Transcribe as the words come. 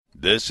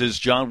This is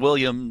John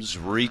Williams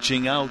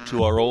reaching out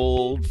to our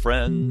old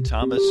friend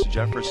Thomas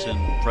Jefferson.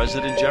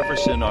 President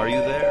Jefferson, are you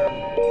there?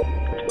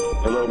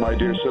 Hello, my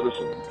dear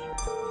citizens.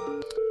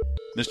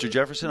 Mr.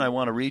 Jefferson, I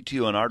want to read to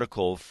you an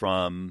article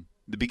from,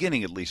 the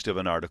beginning at least of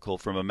an article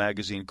from a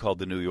magazine called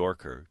The New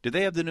Yorker. Did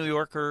they have The New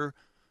Yorker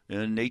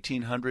in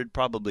 1800?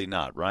 Probably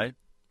not, right?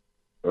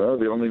 Well,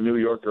 the only New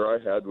Yorker I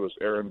had was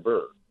Aaron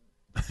Burr.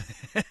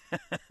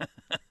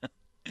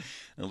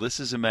 Now, this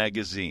is a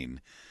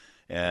magazine.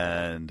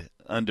 And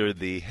under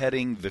the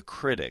heading, The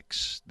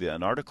Critics,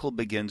 an article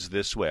begins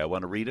this way. I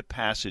want to read a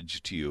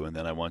passage to you, and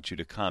then I want you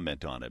to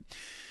comment on it.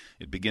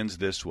 It begins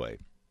this way.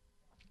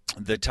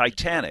 The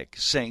Titanic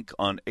sank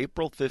on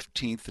April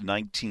 15th,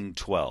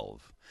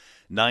 1912.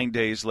 9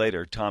 days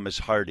later, Thomas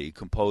Hardy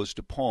composed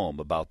a poem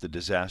about the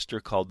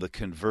disaster called The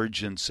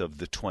Convergence of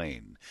the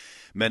Twain.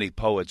 Many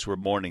poets were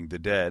mourning the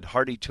dead.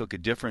 Hardy took a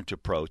different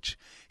approach.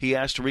 He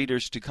asked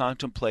readers to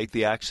contemplate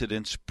the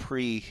accident's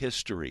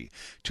prehistory,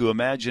 to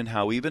imagine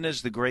how even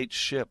as the great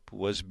ship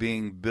was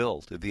being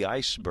built, the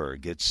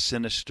iceberg, its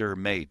sinister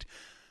mate,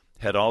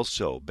 had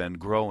also been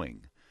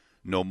growing.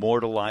 No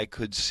mortal eye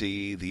could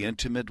see the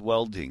intimate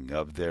welding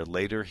of their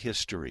later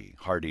history,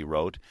 Hardy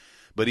wrote,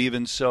 but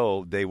even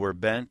so they were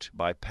bent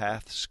by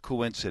paths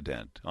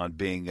coincident on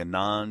being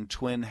anon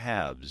twin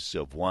halves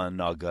of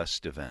one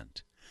august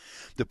event.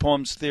 The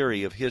poem's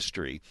theory of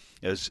history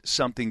as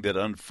something that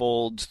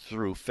unfolds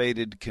through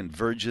fated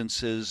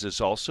convergences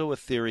is also a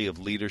theory of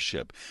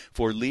leadership.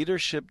 For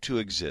leadership to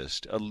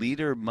exist, a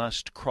leader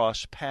must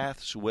cross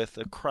paths with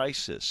a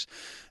crisis.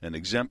 An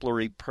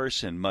exemplary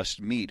person must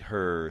meet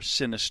her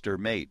sinister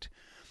mate.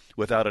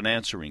 Without an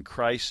answering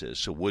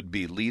crisis, a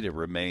would-be leader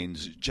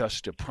remains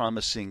just a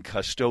promising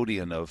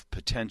custodian of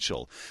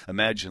potential.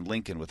 Imagine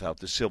Lincoln without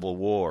the Civil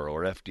War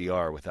or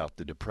FDR without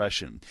the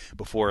Depression.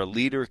 Before a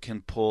leader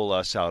can pull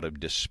us out of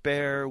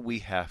despair, we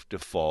have to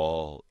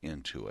fall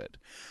into it.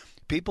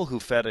 People who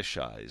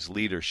fetishize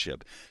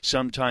leadership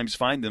sometimes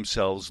find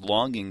themselves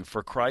longing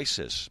for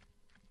crisis.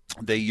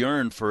 They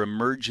yearn for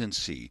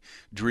emergency,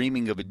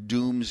 dreaming of a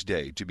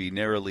doomsday to be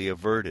narrowly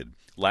averted.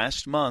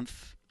 Last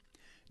month,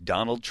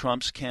 Donald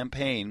Trump's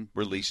campaign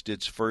released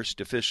its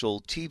first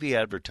official TV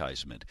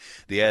advertisement.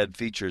 The ad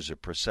features a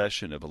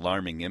procession of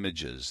alarming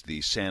images: the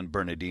San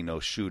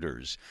Bernardino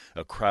shooters,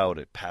 a crowd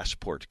at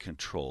passport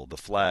control, the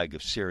flag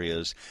of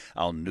Syria's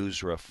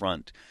al-Nusra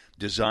Front,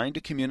 designed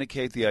to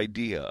communicate the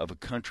idea of a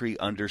country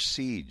under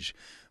siege.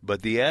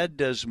 But the ad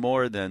does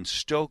more than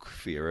stoke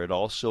fear. It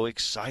also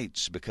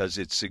excites, because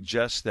it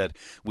suggests that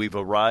we've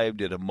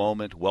arrived at a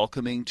moment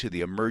welcoming to the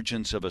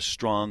emergence of a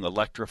strong,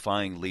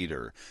 electrifying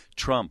leader.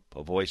 Trump,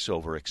 a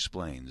voiceover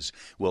explains,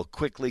 will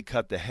quickly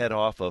cut the head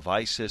off of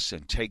ISIS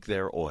and take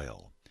their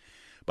oil.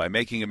 By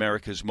making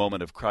America's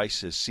moment of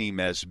crisis seem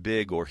as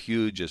big or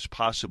huge as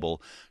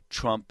possible,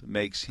 Trump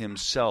makes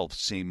himself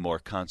seem more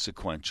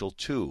consequential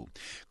too.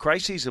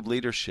 Crises of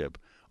leadership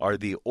are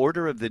the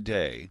order of the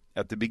day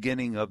at the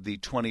beginning of the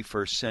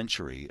 21st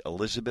century,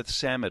 Elizabeth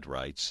Samet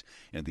writes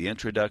in the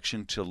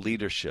Introduction to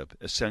Leadership,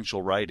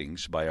 Essential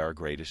Writings by Our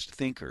Greatest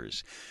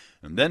Thinkers.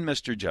 And then,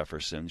 Mr.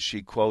 Jefferson,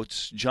 she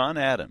quotes John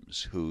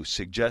Adams, who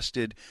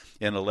suggested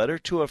in a letter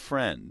to a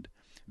friend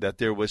that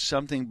there was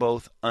something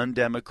both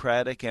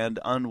undemocratic and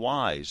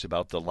unwise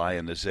about the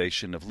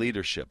lionization of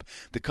leadership.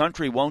 The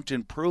country won't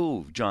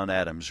improve, John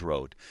Adams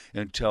wrote,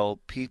 until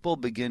people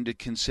begin to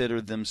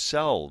consider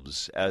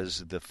themselves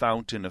as the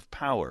fountain of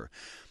power.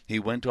 He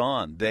went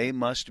on, they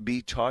must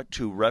be taught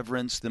to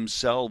reverence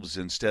themselves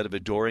instead of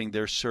adoring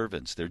their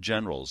servants, their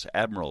generals,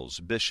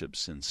 admirals,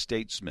 bishops, and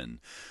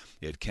statesmen.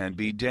 It can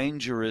be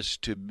dangerous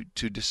to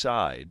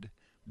decide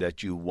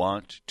that you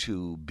want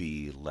to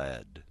be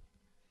led.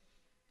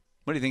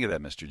 What do you think of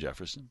that, Mr.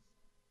 Jefferson?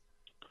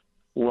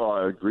 Well,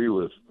 I agree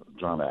with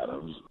John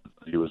Adams.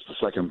 He was the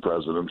second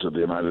president of the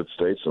United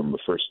States and the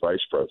first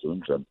vice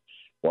president, and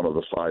one of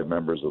the 5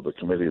 members of the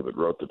committee that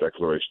wrote the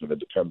Declaration of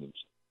Independence.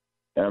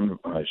 And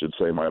I should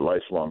say my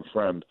lifelong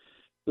friend.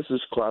 This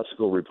is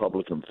classical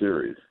Republican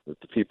theory, that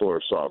the people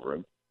are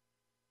sovereign,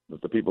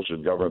 that the people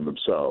should govern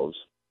themselves,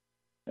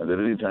 and that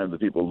any time the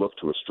people look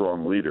to a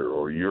strong leader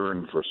or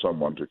yearn for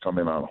someone to come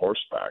in on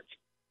horseback,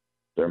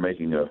 they're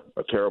making a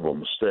terrible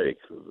mistake.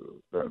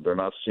 They're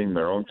not seeing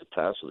their own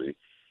capacity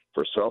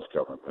for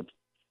self-government,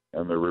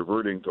 and they're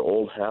reverting to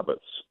old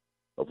habits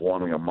of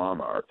wanting a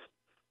monarch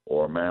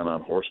or a man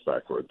on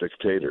horseback or a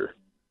dictator.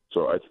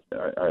 So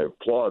I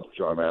applaud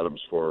John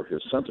Adams for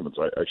his sentiments.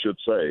 I should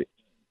say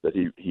that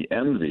he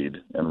envied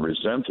and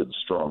resented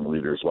strong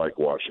leaders like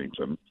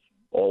Washington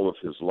all of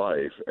his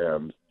life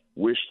and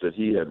wished that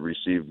he had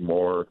received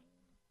more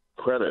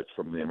credit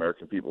from the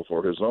American people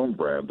for his own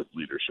brand of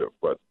leadership.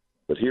 But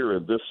here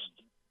in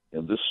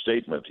this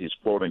statement, he's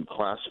quoting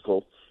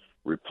classical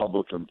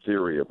Republican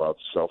theory about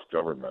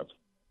self-government.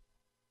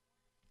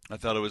 I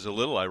thought it was a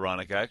little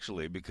ironic,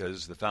 actually,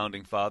 because the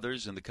founding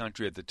fathers in the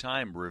country at the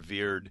time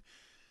revered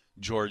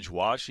George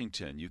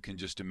Washington. You can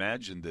just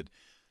imagine that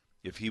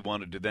if he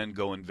wanted to then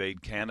go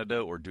invade Canada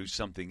or do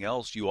something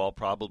else, you all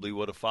probably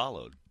would have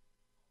followed.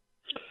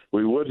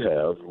 We would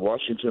have.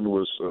 Washington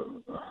was,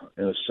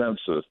 in a sense,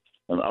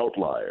 an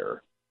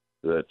outlier,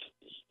 that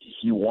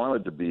he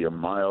wanted to be a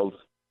mild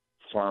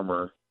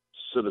farmer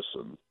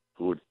citizen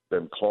who had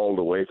been called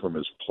away from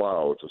his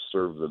plow to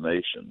serve the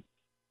nation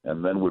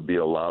and then would be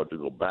allowed to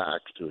go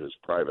back to his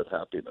private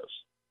happiness.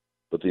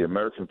 But the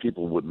American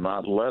people would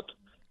not let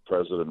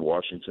President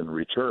Washington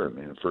return.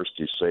 And first,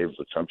 he saved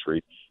the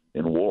country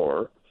in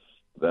war.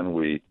 Then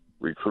we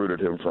recruited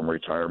him from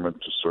retirement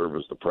to serve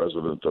as the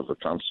president of the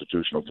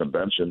Constitutional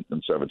Convention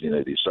in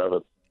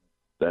 1787.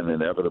 Then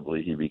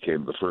inevitably he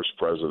became the first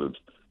president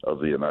of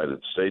the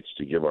United States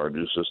to give our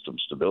new system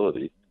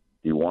stability.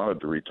 He wanted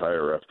to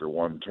retire after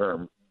one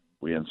term.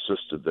 We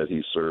insisted that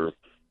he serve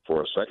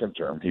for a second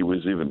term. He was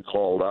even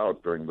called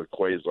out during the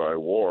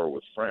quasi-war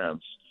with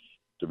France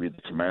to be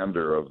the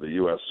commander of the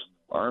U.S.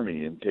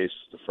 Army in case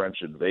the French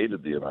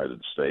invaded the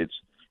United States.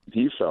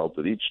 He felt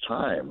that each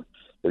time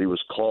that he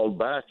was called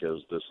back as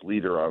this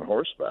leader on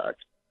horseback,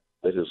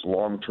 that his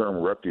long-term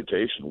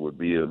reputation would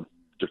be in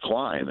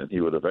decline, and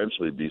he would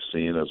eventually be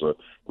seen as a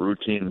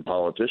routine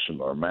politician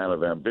or a man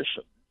of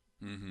ambition.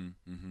 Mm-hmm,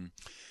 mm-hmm.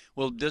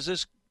 Well, does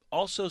this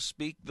also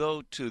speak,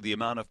 though, to the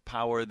amount of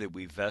power that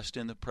we vest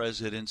in the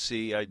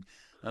presidency? I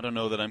don't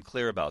know that I'm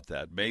clear about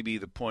that. Maybe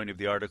the point of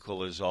the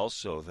article is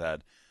also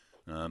that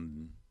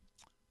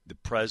the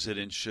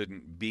president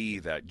shouldn't be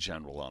that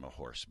general on a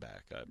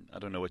horseback. I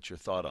don't know what your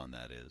thought on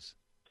that is.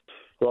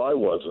 Well, I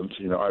wasn't.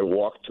 I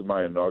walked to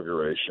my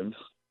inauguration.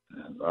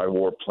 I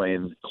wore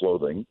plain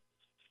clothing.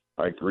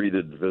 I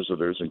greeted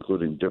visitors,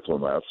 including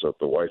diplomats, at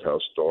the White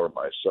House door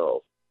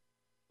myself.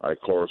 I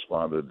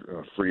corresponded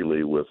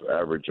freely with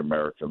average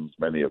Americans,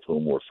 many of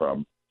whom were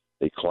from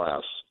a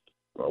class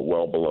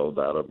well below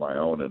that of my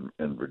own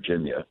in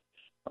Virginia.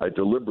 I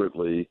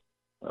deliberately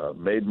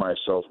made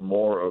myself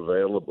more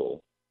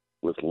available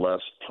with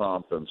less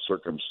pomp and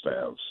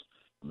circumstance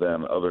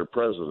than other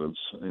presidents,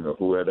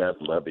 who had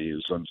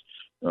levees and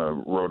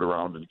rode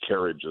around in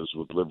carriages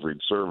with liveried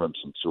servants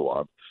and so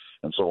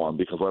on,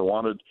 because I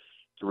wanted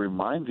to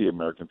remind the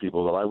American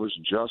people that I was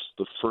just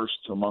the first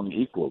among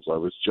equals. I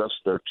was just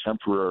their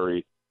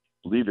temporary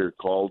leader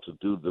called to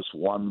do this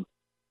one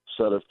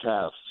set of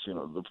tasks.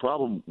 The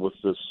problem with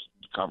this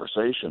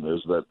conversation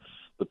is that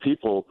the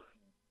people,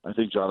 I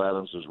think John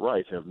Adams is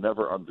right, have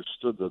never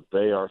understood that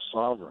they are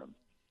sovereign,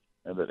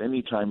 and that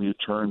any time you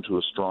turn to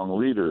a strong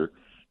leader,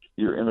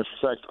 you're in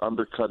effect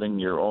undercutting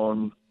your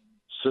own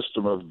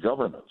system of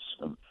governance.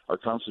 And our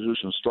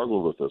Constitution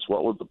struggled with this.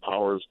 What would the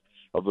powers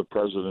of the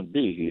president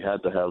be? He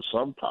had to have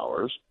some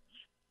powers,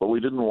 but we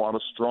didn't want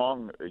a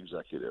strong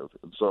executive.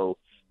 And so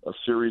a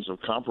series of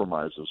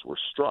compromises were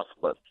struck.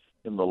 But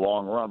in the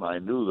long run, I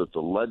knew that the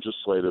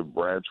legislative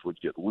branch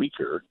would get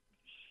weaker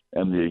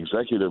and the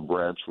executive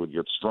branch would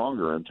get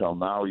stronger until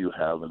now you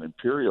have an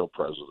imperial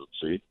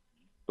presidency,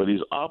 but he's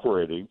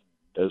operating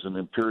as an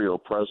imperial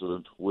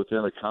president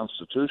within a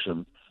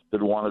constitution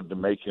that wanted to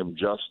make him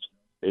just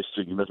a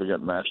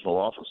significant national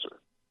officer.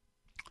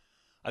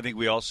 I think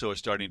we also are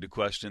starting to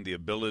question the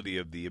ability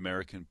of the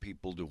American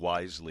people to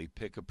wisely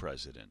pick a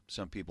president.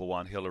 Some people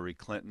want Hillary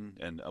Clinton,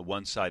 and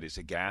one side is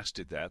aghast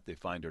at that. They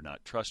find her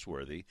not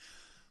trustworthy.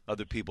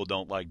 Other people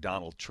don't like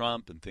Donald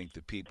Trump and think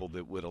the people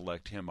that would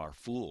elect him are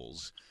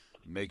fools.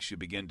 It makes you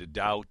begin to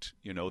doubt,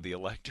 the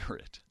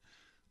electorate.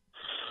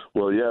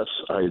 Well, yes,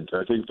 I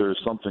think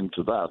there's something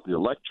to that. The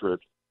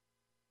electorate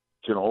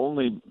can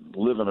only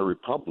live in a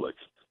republic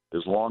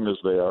as long as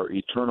they are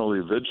eternally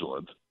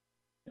vigilant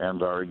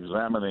and are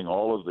examining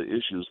all of the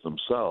issues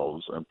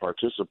themselves and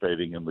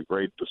participating in the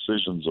great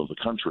decisions of the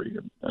country.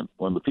 And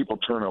when the people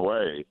turn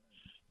away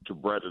to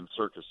bread and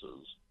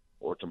circuses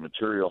or to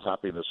material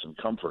happiness and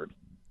comfort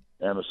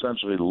and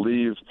essentially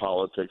leave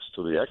politics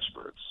to the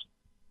experts,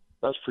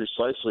 that's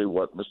precisely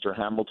what Mr.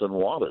 Hamilton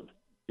wanted.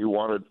 He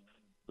wanted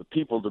the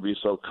people to be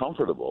so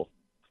comfortable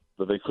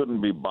that they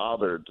couldn't be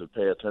bothered to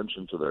pay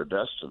attention to their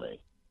destiny.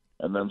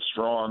 And then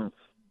strong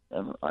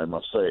and, I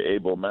must say,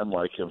 able men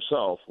like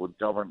himself would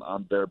govern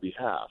on their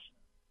behalf.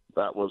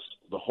 That was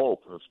the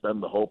hope. It's been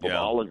the hope of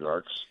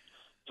oligarchs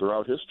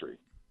throughout history.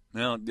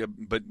 Well,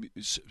 but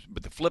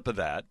the flip of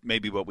that,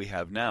 maybe what we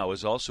have now,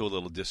 is also a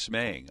little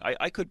dismaying.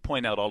 I could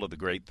point out all of the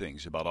great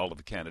things about all of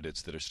the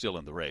candidates that are still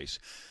in the race,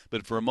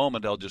 but for a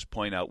moment I'll just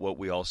point out what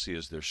we all see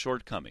as their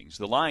shortcomings.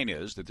 The line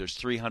is that there's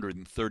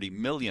 330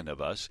 million of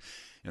us,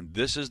 and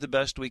this is the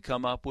best we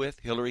come up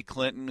with. Hillary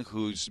Clinton,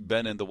 who's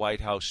been in the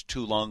White House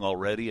too long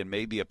already and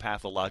may be a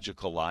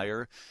pathological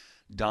liar.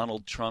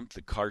 Donald Trump,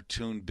 the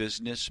cartoon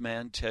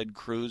businessman. Ted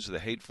Cruz, the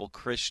hateful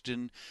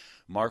Christian.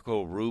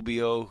 Marco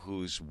Rubio,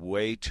 who's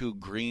way too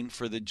green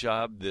for the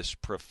job. This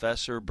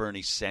professor,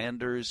 Bernie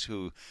Sanders,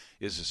 who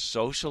is a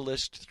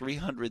socialist.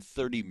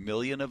 330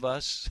 million of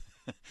us.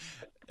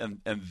 and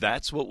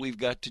that's what we've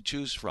got to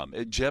choose from.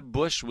 Jeb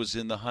Bush was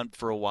in the hunt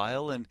for a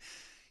while, and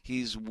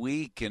he's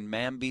weak and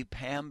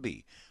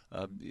mamby-pamby.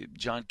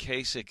 John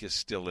Kasich is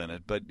still in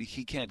it, but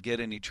he can't get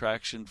any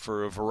traction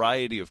for a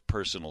variety of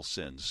personal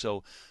sins.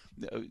 So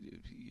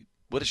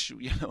what is,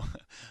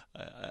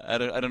 I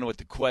don't know what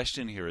the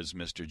question here is,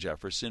 Mr.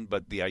 Jefferson,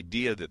 but the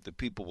idea that the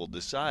people will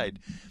decide,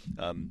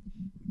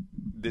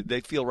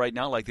 they feel right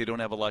now like they don't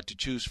have a lot to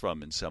choose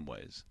from in some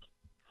ways.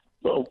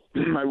 Well,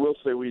 I will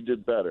say we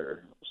did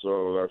better.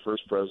 So our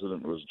first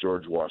president was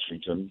George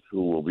Washington,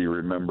 who will be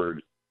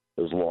remembered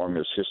as long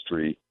as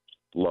history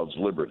loves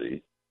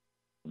liberty.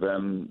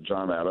 Then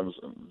John Adams.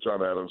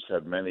 John Adams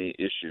had many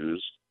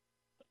issues.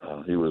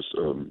 He was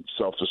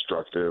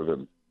self-destructive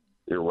and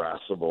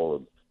irascible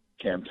and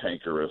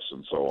cantankerous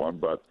and so on,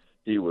 but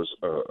he was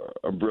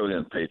a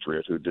brilliant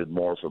patriot who did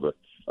more for the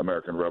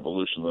American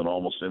Revolution than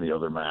almost any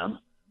other man.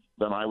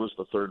 Then I was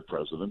the third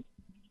president.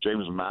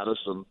 James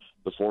Madison,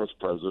 the fourth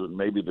president,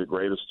 maybe the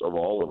greatest of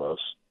all of us,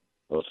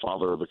 the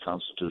father of the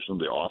Constitution,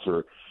 the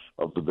author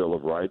of the Bill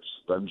of Rights.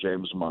 Then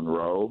James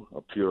Monroe,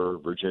 a pure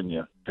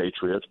Virginia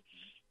patriot.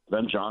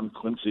 Then John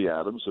Quincy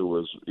Adams, who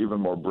was even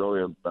more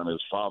brilliant than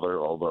his father,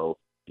 although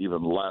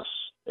even less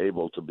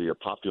able to be a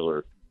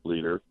popular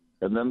leader.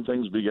 And then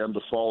things began to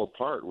fall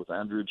apart with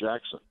Andrew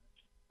Jackson.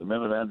 The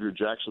minute Andrew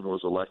Jackson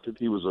was elected,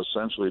 he was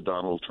essentially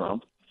Donald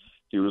Trump.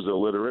 He was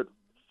illiterate.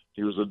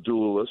 He was a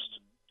duelist.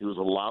 He was a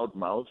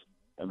loudmouth.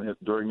 And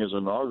during his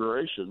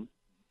inauguration,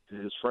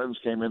 his friends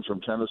came in from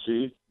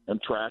Tennessee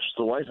and trashed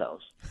the White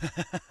House.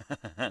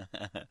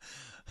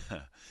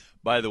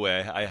 By the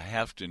way, I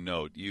have to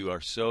note, you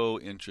are so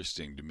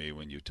interesting to me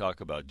when you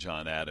talk about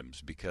John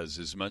Adams, because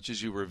as much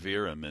as you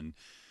revere him, and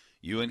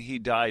you and he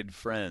died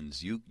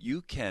friends,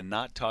 you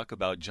cannot talk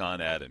about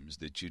John Adams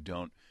that you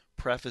don't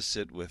preface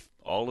it with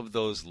all of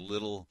those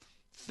little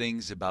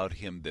things about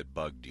him that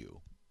bugged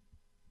you.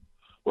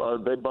 Well,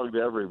 they bugged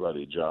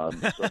everybody, John.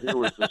 So here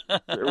was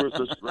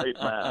this great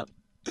man.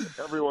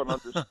 Everyone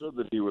understood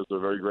that he was a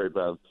very great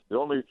man.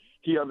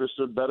 He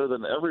understood better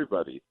than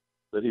everybody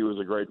that he was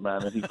a great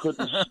man, and he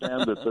couldn't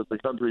stand it that the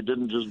country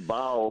didn't just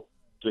bow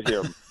to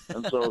him.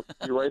 And so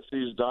he writes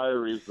these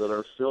diaries that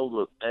are filled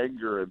with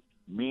anger and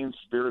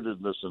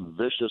mean-spiritedness and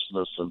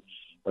viciousness and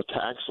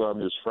attacks on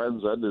his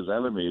friends and his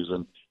enemies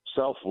and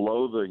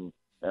self-loathing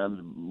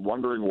and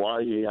wondering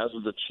why he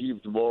hasn't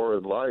achieved more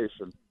in life.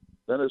 And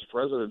then as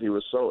president, he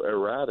was so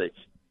erratic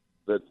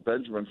that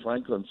Benjamin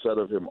Franklin said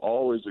of him,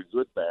 always a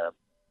good man,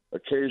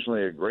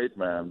 occasionally a great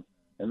man,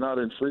 and not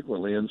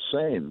infrequently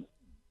insane.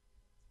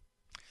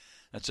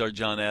 That's our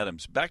John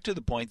Adams. Back to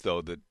the point,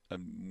 though, that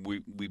we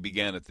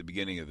began at the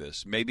beginning of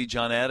this. Maybe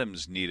John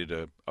Adams needed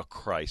a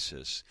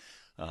crisis.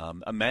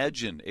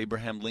 Imagine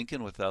Abraham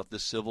Lincoln without the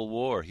Civil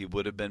War. He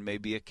would have been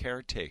maybe a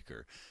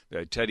caretaker.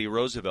 Teddy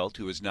Roosevelt,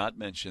 who is not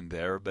mentioned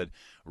there, but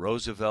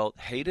Roosevelt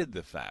hated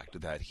the fact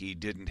that he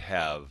didn't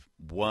have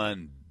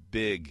one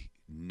big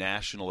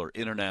national or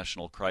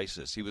international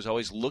crisis. He was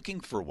always looking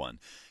for one.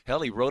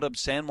 Hell, he rode up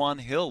San Juan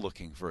Hill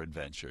looking for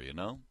adventure, you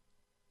know?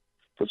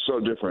 It's so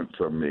different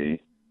from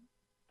me.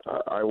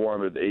 I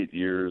wanted 8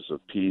 years of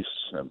peace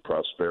and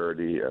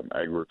prosperity and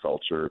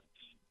agriculture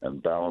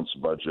and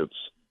balanced budgets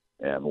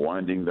and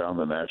winding down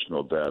the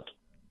national debt.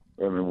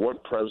 I mean,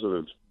 what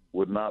president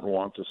would not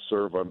want to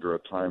serve under a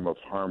time of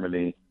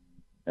harmony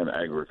and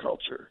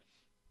agriculture?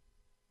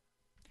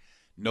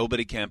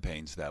 Nobody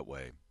campaigns that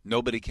way.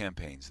 Nobody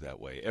campaigns that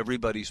way.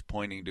 Everybody's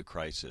pointing to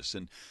crisis,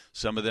 and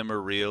some of them are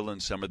real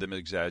and some of them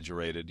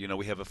exaggerated. You know,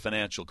 we have a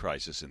financial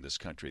crisis in this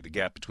country. The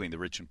gap between the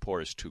rich and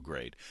poor is too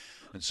great.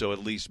 And so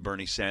at least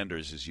Bernie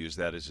Sanders has used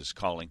that as his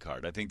calling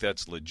card. I think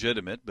that's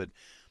legitimate, but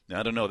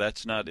I don't know.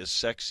 That's not as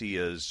sexy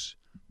as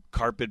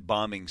carpet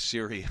bombing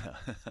Syria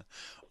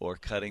or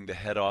cutting the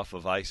head off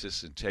of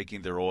ISIS and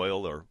taking their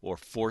oil, or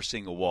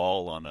forcing a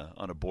wall on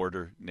a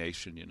border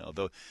nation. You know,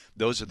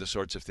 those are the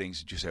sorts of things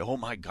that you say, oh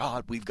my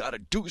God, we've got to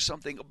do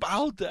something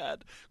about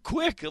that.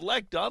 Quick,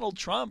 elect Donald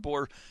Trump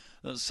or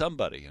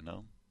somebody, you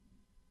know.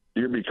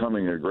 You're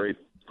becoming a great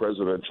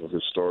presidential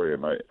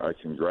historian. I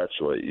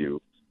congratulate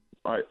you.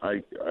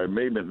 I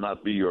may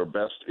not be your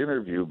best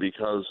interview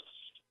because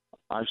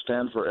I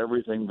stand for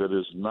everything that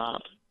is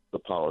not the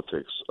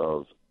politics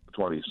of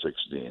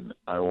 2016.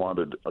 I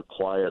wanted a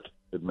quiet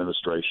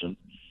administration.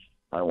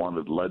 I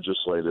wanted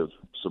legislative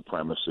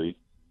supremacy.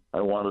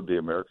 I wanted the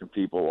American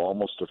people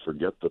almost to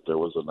forget that there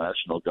was a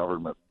national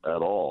government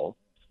at all.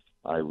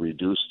 I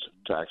reduced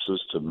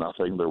taxes to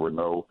nothing. There were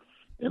no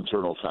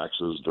internal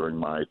taxes during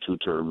my 2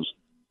 terms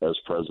as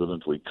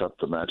president. We cut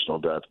the national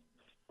debt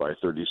by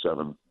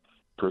 37%.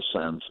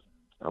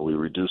 We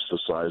reduced the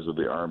size of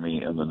the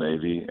Army and the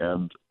Navy.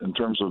 And in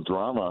terms of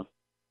drama,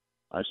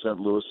 I sent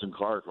Lewis and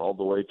Clark all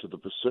the way to the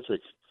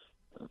Pacific.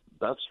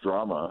 That's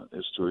drama,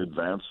 is to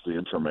advance the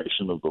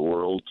information of the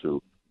world,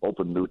 to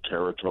open new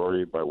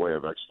territory by way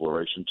of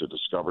exploration, to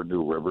discover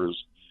new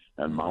rivers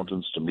and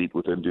mountains, to meet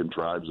with Indian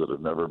tribes that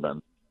have never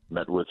been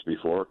met with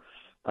before.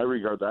 I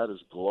regard that as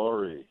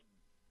glory,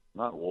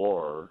 not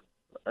war,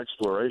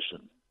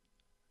 exploration.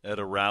 At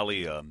a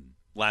rally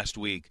last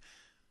week,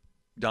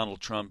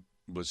 Donald Trump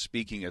was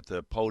speaking at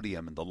the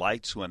podium, and the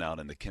lights went out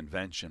in the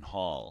convention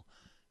hall,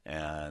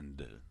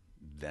 and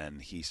then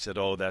he said,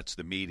 "Oh, that's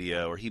the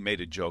media," or he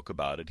made a joke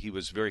about it. He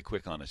was very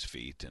quick on his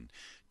feet and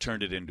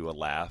turned it into a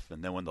laugh.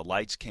 And then when the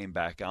lights came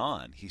back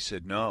on, he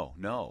said, "No,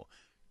 no,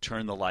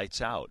 turn the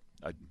lights out."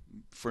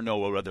 For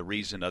no other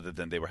reason other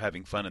than they were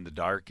having fun in the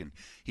dark and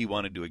he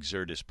wanted to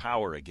exert his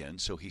power again.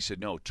 So he said,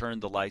 "No, turn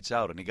the lights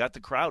out." And he got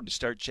the crowd to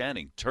start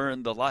chanting,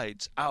 "Turn the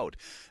lights out."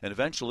 And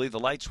eventually the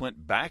lights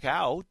went back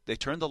out. They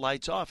turned the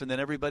lights off, and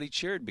then everybody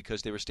cheered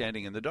because they were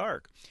standing in the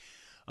dark.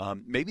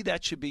 Maybe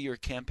that should be your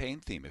campaign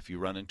theme if you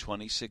run in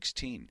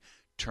 2016.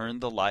 Turn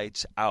the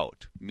lights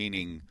out,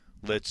 meaning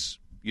let's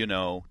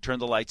turn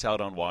the lights out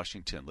on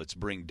Washington. Let's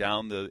bring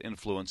down the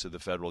influence of the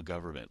federal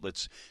government.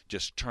 Let's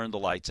just turn the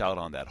lights out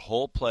on that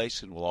whole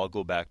place, and we'll all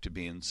go back to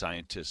being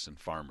scientists and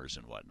farmers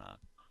and whatnot.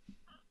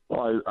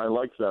 Well, I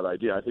like that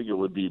idea. I think it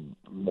would be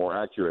more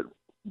accurate.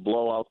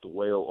 Blow out the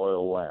whale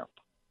oil lamp.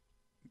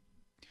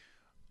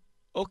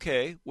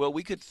 Okay, well,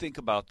 we could think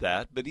about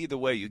that, but either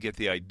way, you get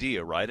the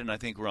idea, right? And I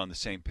think we're on the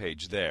same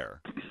page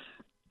there.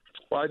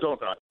 Well,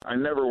 I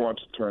never want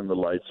to turn the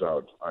lights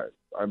out.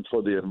 I'm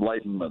for the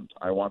enlightenment.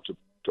 I want to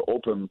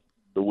open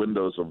the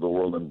windows of the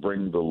world and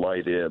bring the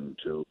light in,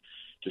 to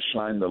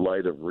shine the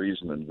light of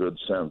reason and good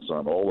sense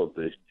on all of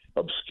the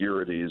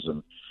obscurities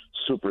and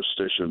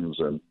superstitions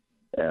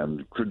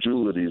and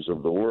credulities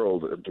of the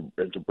world,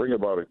 and to bring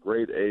about a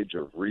great age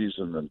of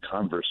reason and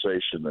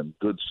conversation and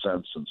good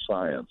sense and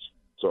science.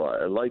 So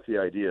I like the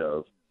idea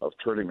of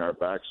turning our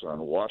backs on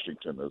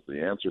Washington as the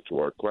answer to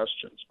our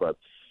questions. But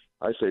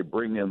I say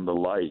bring in the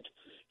light.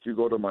 If you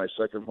go to my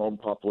second home,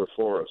 Poplar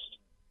Forest,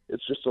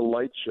 it's just a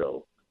light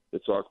show.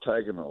 It's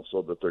octagonal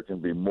so that there can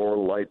be more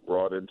light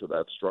brought into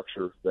that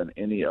structure than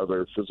any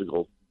other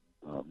physical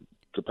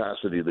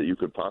capacity that you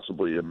could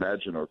possibly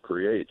imagine or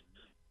create.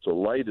 So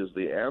light is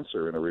the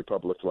answer in a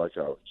republic like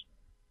ours.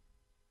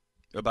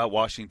 About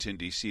Washington,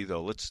 D.C.,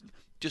 though, let's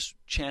just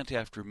chant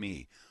after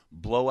me.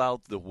 Blow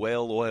out the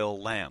whale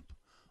oil lamp.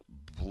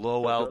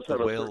 Blow out the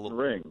whale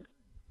ring.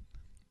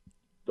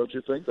 Don't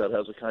you think that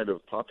has a kind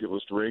of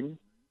populist ring?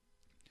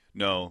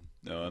 No,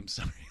 I'm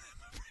sorry.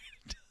 I'm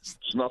afraid it doesn't.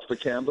 Snuff the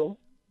candle?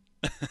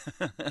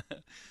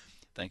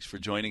 Thanks for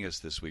joining us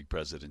this week,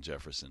 President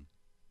Jefferson.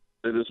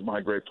 It is my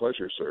great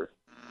pleasure, sir.